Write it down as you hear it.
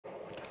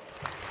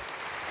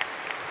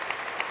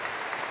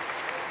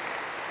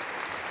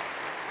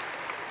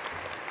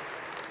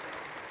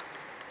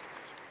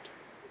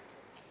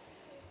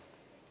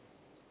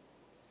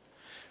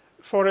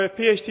for a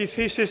PhD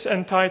thesis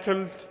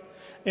entitled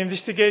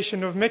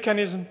Investigation of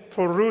Mechanism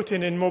for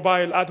Routing in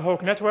Mobile Ad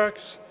Hoc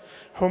Networks,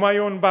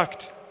 Humayun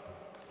Bakht.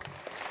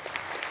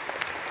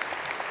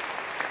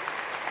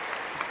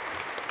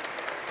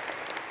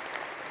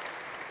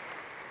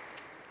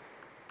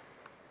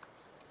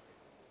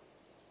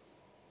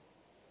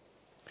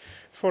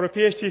 For a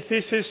PhD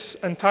thesis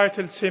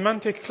entitled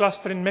Semantic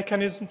Clustering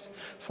Mechanisms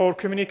for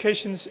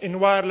Communications in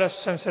Wireless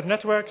Sensor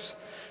Networks,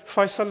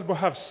 Faisal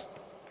Bouhafs.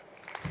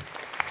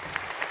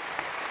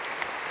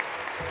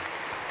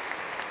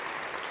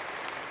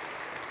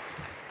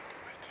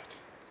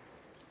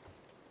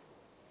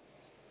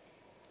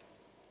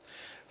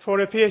 For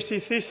a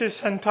PhD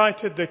thesis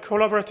entitled The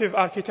Collaborative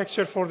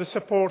Architecture for the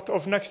Support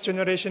of Next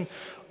Generation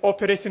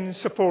Operating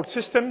Support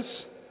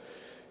Systems,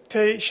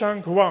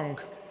 Tae-Shang Huang.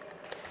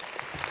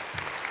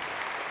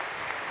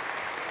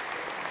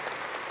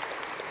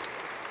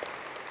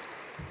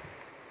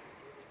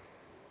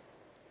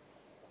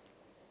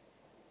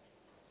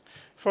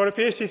 For a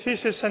PhD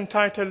thesis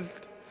entitled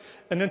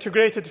An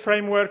Integrated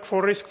Framework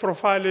for Risk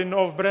Profiling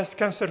of Breast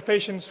Cancer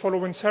Patients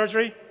Following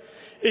Surgery,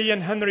 Ian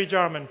Henry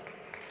Jarman.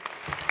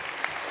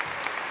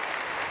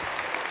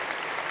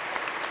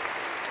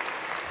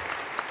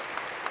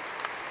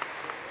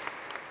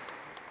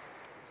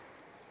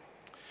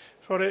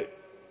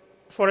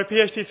 For a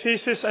PhD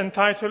thesis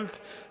entitled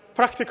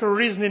Practical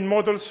Reasoning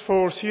Models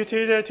for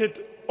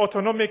Situated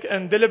Autonomic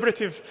and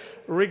Deliberative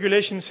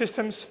Regulation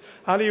Systems,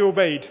 Ali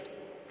Ubaid.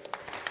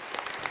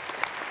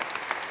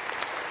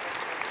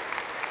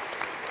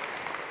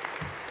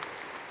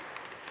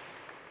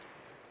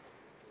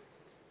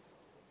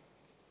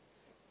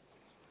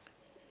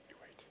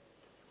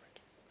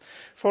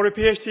 For a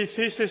PhD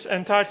thesis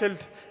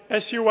entitled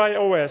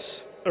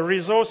SUIOS, a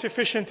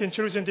resource-efficient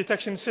intrusion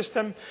detection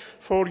system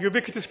for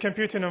ubiquitous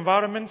computing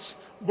environments,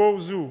 Bo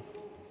Zhu.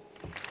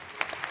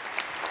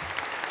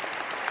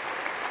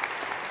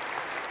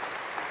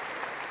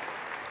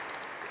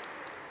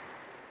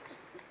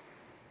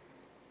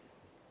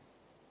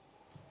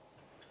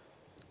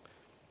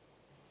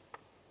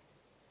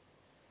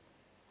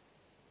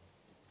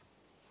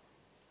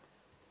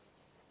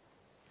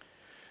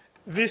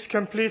 This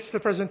completes the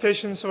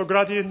presentations of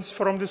graduates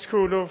from the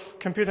School of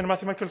Computer and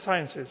Mathematical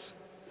Sciences.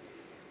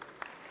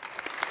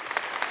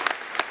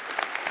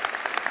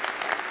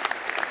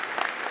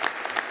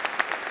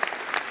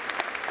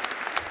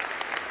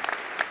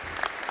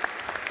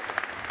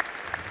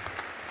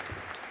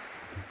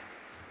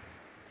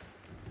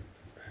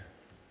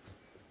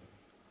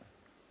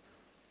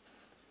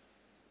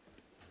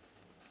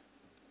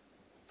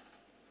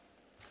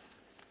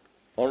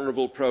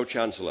 Honourable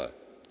Pro-Chancellor,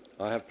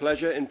 I have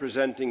pleasure in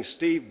presenting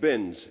Steve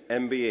Binns,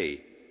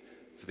 MBE,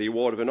 for the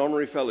award of an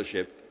honorary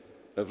fellowship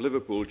of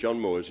Liverpool John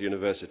Moores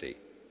University.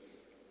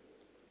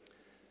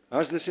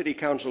 As the City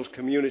Council's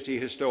community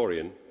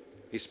historian,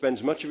 he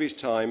spends much of his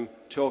time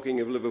talking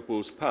of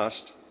Liverpool's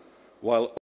past while